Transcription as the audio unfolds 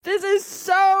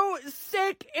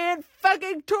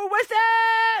fucking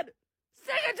twisted!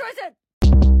 Sing it, Twisted!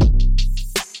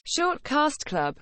 Short Cast Club